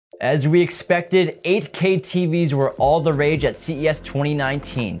As we expected, 8K TVs were all the rage at CES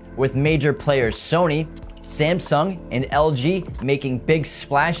 2019, with major players Sony, Samsung, and LG making big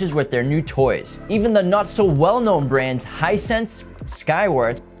splashes with their new toys. Even the not so well-known brands Hisense,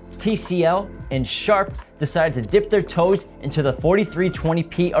 Skyworth, TCL, and Sharp decided to dip their toes into the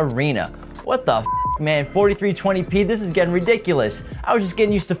 4320p arena. What the f, man, 4320p? This is getting ridiculous. I was just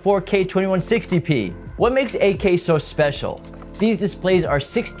getting used to 4K 2160p. What makes 8K so special? These displays are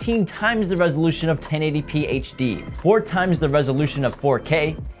 16 times the resolution of 1080p HD, 4 times the resolution of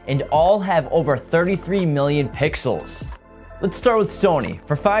 4K, and all have over 33 million pixels. Let's start with Sony.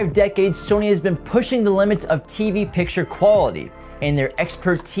 For 5 decades, Sony has been pushing the limits of TV picture quality, and their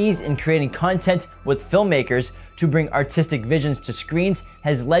expertise in creating content with filmmakers to bring artistic visions to screens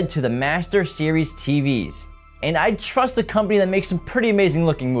has led to the Master Series TVs. And I trust a company that makes some pretty amazing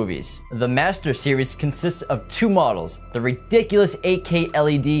looking movies. The Master Series consists of 2 models, the ridiculous 8K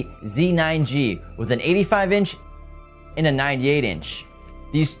LED Z9G with an 85-inch and a 98-inch.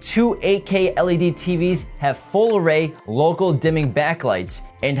 These 2 8K LED TVs have full array local dimming backlights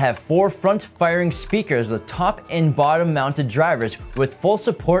and have 4 front firing speakers with top and bottom mounted drivers with full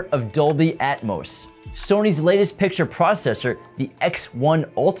support of Dolby Atmos. Sony's latest picture processor, the X1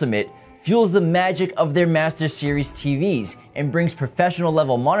 Ultimate, fuels the magic of their Master Series TVs and brings professional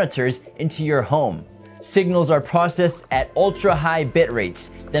level monitors into your home. Signals are processed at ultra high bit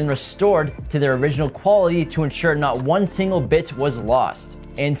rates, then restored to their original quality to ensure not one single bit was lost.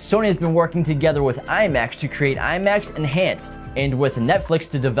 And Sony has been working together with IMAX to create IMAX Enhanced, and with Netflix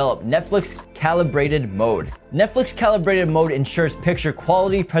to develop Netflix Calibrated Mode. Netflix Calibrated Mode ensures picture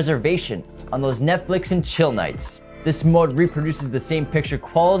quality preservation on those Netflix and chill nights. This mode reproduces the same picture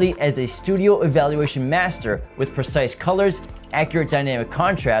quality as a studio evaluation master with precise colors, accurate dynamic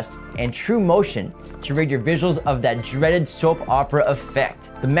contrast, and true motion to read your visuals of that dreaded soap opera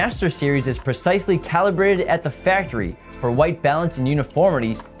effect. The Master Series is precisely calibrated at the factory for white balance and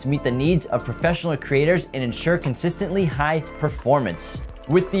uniformity to meet the needs of professional creators and ensure consistently high performance.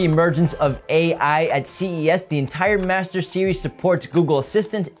 With the emergence of AI at CES, the entire Master Series supports Google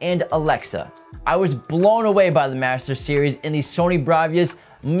Assistant and Alexa. I was blown away by the Master Series, and these Sony Bravias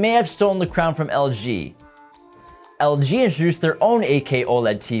may have stolen the crown from LG. LG introduced their own 8K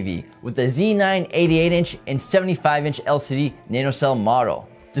OLED TV with the Z9 88-inch and 75-inch LCD nanocell model.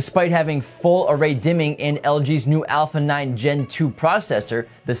 Despite having full array dimming in LG's new Alpha 9 Gen 2 processor,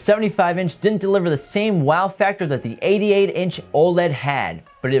 the 75-inch didn't deliver the same wow factor that the 88-inch OLED had,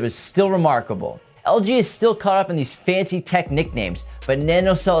 but it was still remarkable. LG is still caught up in these fancy tech nicknames, but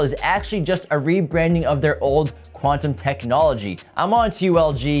nanocell is actually just a rebranding of their old quantum technology. I'm on to you,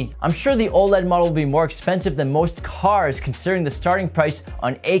 LG. I'm sure the OLED model will be more expensive than most cars, considering the starting price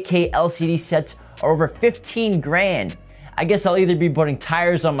on 8K LCD sets are over 15 grand. I guess I'll either be putting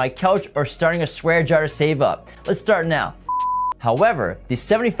tires on my couch or starting a swear jar to save up. Let's start now. However, the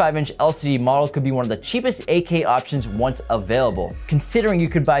 75-inch LCD model could be one of the cheapest 8K options once available, considering you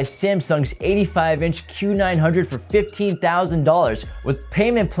could buy Samsung's 85-inch Q900 for $15,000 with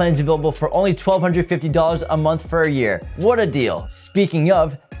payment plans available for only $1,250 a month for a year. What a deal! Speaking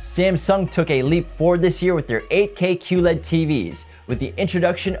of, Samsung took a leap forward this year with their 8K QLED TVs, with the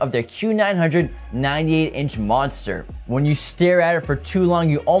introduction of their Q900 98-inch monster. When you stare at it for too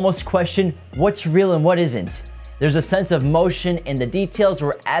long, you almost question what's real and what isn't. There's a sense of motion, and the details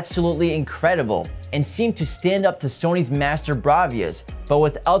were absolutely incredible and seemed to stand up to Sony's Master Bravias, but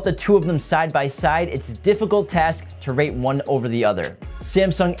without the 2 of them side by side, it's a difficult task to rate one over the other.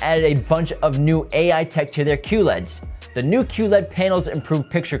 Samsung added a bunch of new AI tech to their QLEDs. The new QLED panels improve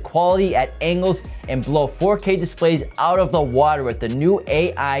picture quality at angles and blow 4K displays out of the water with the new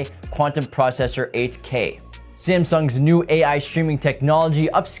AI quantum processor 8K. Samsung's new AI streaming technology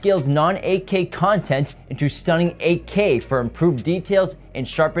upscales non-8K content into stunning 8K for improved details and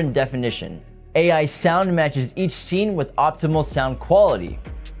sharpened definition. AI sound matches each scene with optimal sound quality.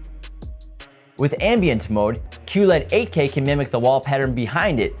 With ambient mode, QLED 8K can mimic the wall pattern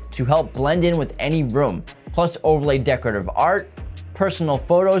behind it to help blend in with any room, plus overlay decorative art, personal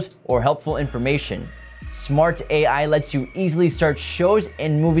photos, or helpful information. Smart AI lets you easily start shows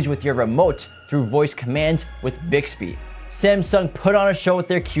and movies with your remote through voice commands with Bixby. Samsung put on a show with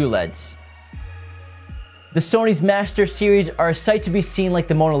their QLEDs. The Sony's Master Series are a sight to be seen like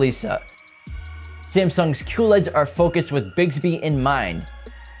the Mona Lisa. Samsung's QLEDs are focused with Bixby in mind,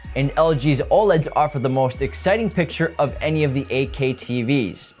 and LG's OLEDs offer the most exciting picture of any of the 8K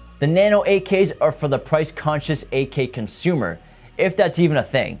TVs. The Nano 8Ks are for the price-conscious 8K consumer, if that's even a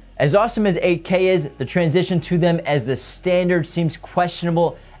thing. As awesome as 8K is, the transition to them as the standard seems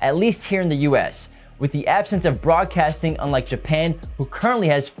questionable, at least here in the US. with the absence of broadcasting, unlike Japan, who currently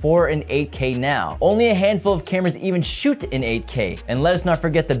has 4 in 8K now. Only a handful of cameras even shoot in 8K. And let us not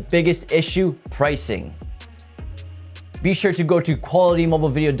forget the biggest issue, pricing. Be sure to go to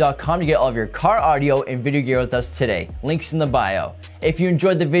qualitymobilevideo.com to get all of your car audio and video gear with us today. Links in the bio. If you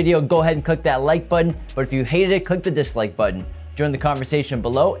enjoyed the video, go ahead and click that like button, but if you hated it, click the dislike button. Join the conversation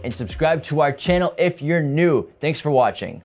below and subscribe to our channel if you're new. Thanks for watching.